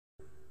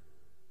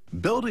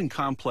Building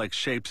complex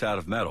shapes out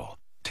of metal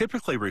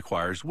typically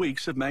requires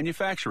weeks of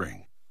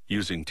manufacturing,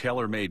 using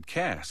tailor-made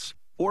casts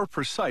or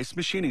precise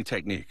machining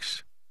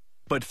techniques.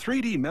 But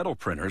 3D metal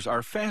printers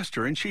are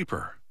faster and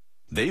cheaper.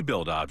 They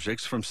build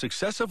objects from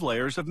successive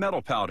layers of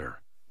metal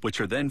powder,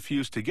 which are then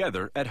fused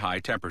together at high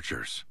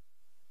temperatures.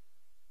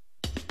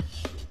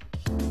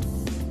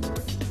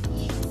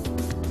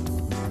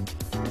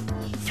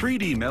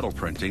 "3D metal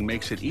printing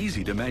makes it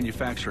easy to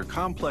manufacture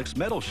complex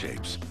metal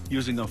shapes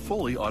using a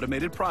fully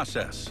automated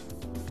process.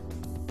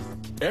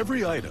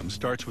 Every item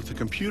starts with a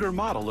computer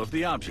model of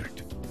the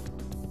object.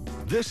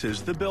 This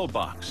is the build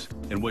box,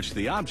 in which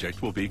the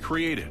object will be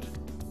created.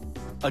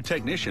 A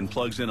technician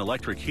plugs in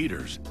electric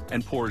heaters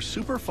and pours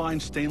superfine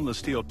stainless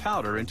steel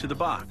powder into the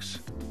box.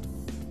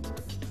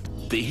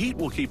 The heat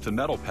will keep the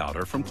metal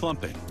powder from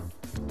clumping.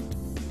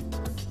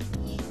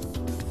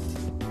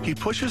 He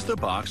pushes the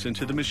box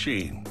into the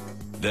machine,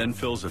 then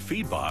fills a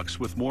feed box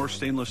with more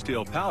stainless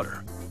steel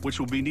powder, which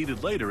will be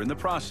needed later in the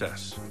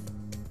process.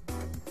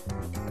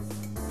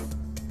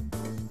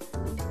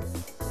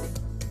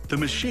 The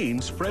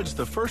machine spreads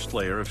the first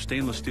layer of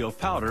stainless steel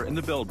powder in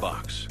the build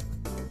box.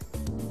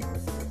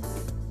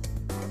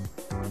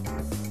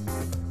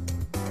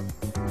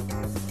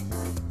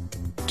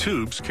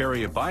 Tubes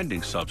carry a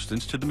binding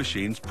substance to the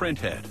machine's print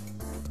head.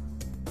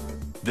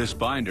 This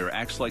binder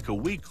acts like a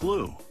weak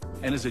glue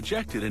and is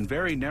ejected in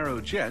very narrow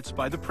jets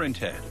by the print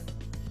head.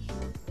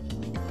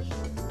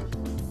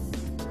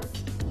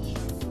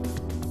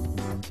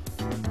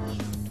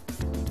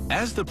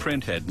 As the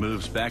print head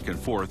moves back and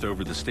forth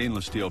over the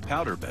stainless steel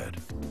powder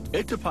bed,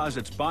 it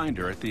deposits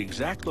binder at the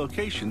exact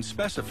location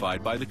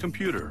specified by the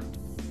computer.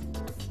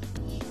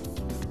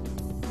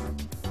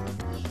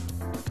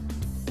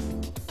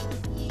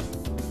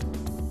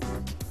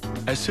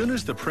 As soon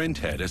as the print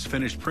head has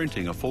finished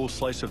printing a full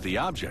slice of the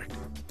object,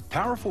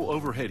 powerful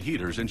overhead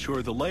heaters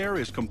ensure the layer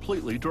is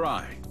completely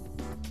dry.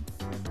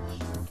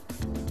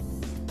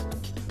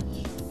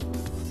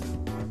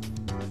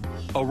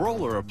 A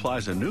roller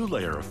applies a new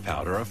layer of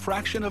powder a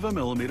fraction of a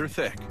millimeter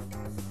thick.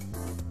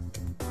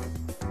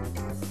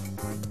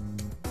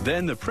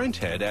 Then the print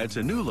head adds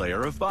a new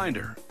layer of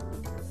binder.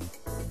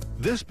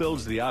 This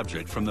builds the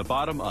object from the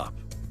bottom up.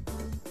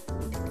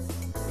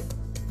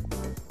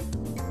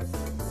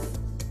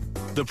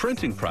 The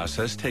printing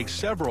process takes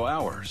several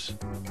hours.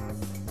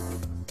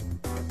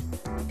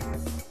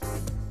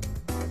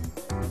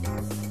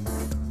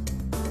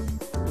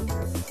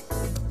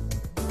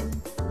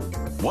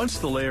 Once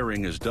the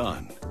layering is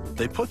done,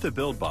 they put the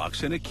build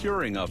box in a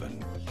curing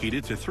oven,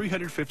 heated to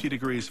 350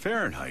 degrees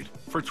Fahrenheit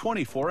for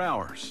 24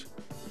 hours.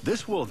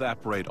 This will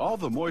evaporate all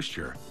the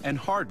moisture and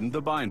harden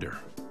the binder.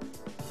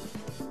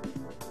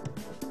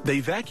 They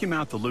vacuum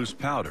out the loose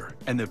powder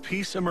and the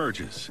piece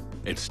emerges,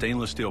 its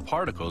stainless steel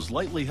particles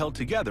lightly held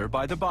together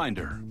by the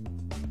binder.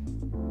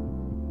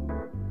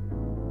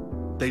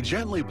 They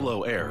gently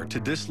blow air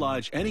to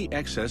dislodge any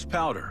excess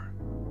powder.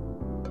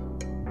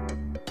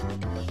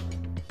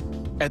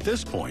 At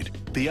this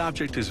point, the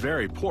object is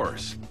very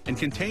porous and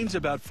contains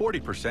about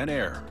 40%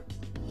 air.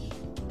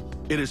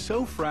 It is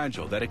so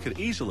fragile that it could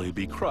easily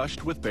be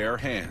crushed with bare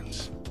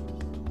hands.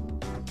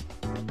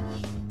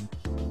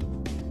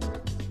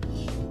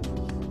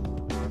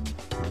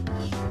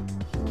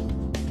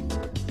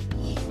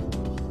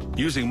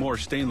 Using more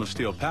stainless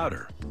steel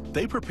powder,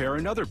 they prepare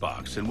another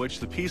box in which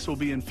the piece will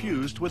be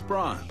infused with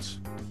bronze.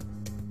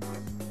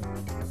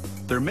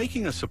 They're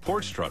making a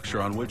support structure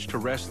on which to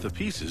rest the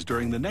pieces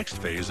during the next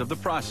phase of the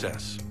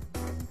process.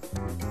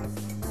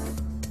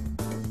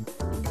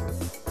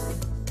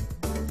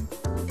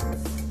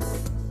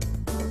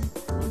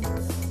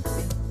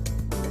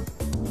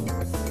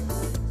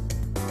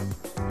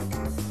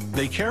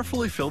 They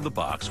carefully fill the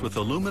box with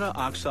alumina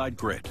oxide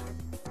grit,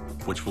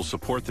 which will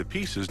support the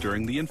pieces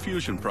during the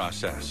infusion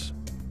process.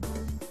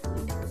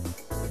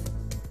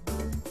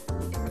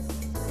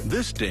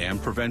 This dam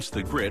prevents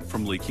the grit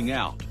from leaking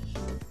out.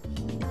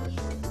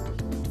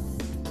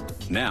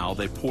 Now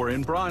they pour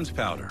in bronze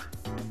powder.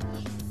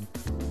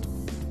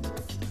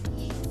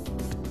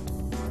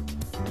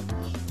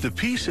 The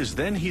piece is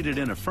then heated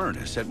in a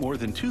furnace at more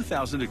than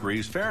 2,000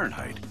 degrees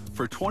Fahrenheit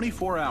for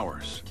 24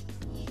 hours.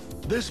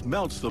 This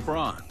melts the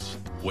bronze,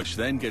 which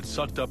then gets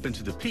sucked up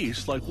into the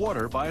piece like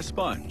water by a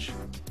sponge.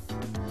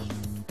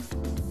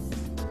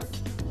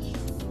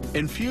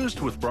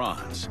 Infused with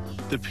bronze,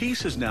 the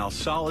piece is now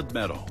solid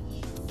metal.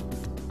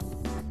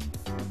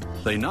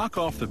 They knock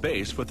off the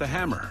base with a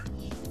hammer.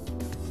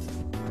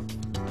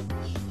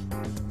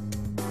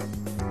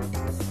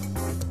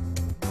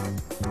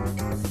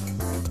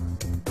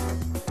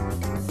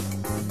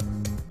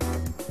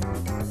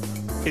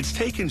 It's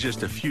taken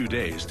just a few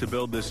days to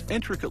build this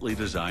intricately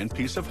designed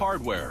piece of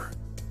hardware.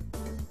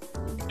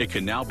 It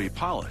can now be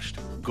polished,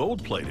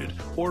 gold-plated,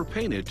 or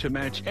painted to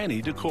match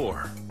any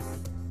decor.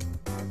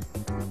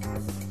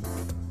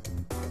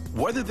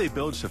 Whether they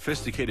build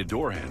sophisticated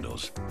door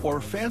handles or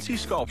fancy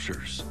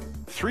sculptures,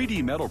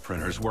 3D metal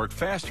printers work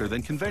faster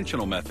than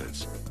conventional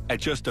methods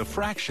at just a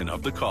fraction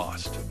of the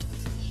cost.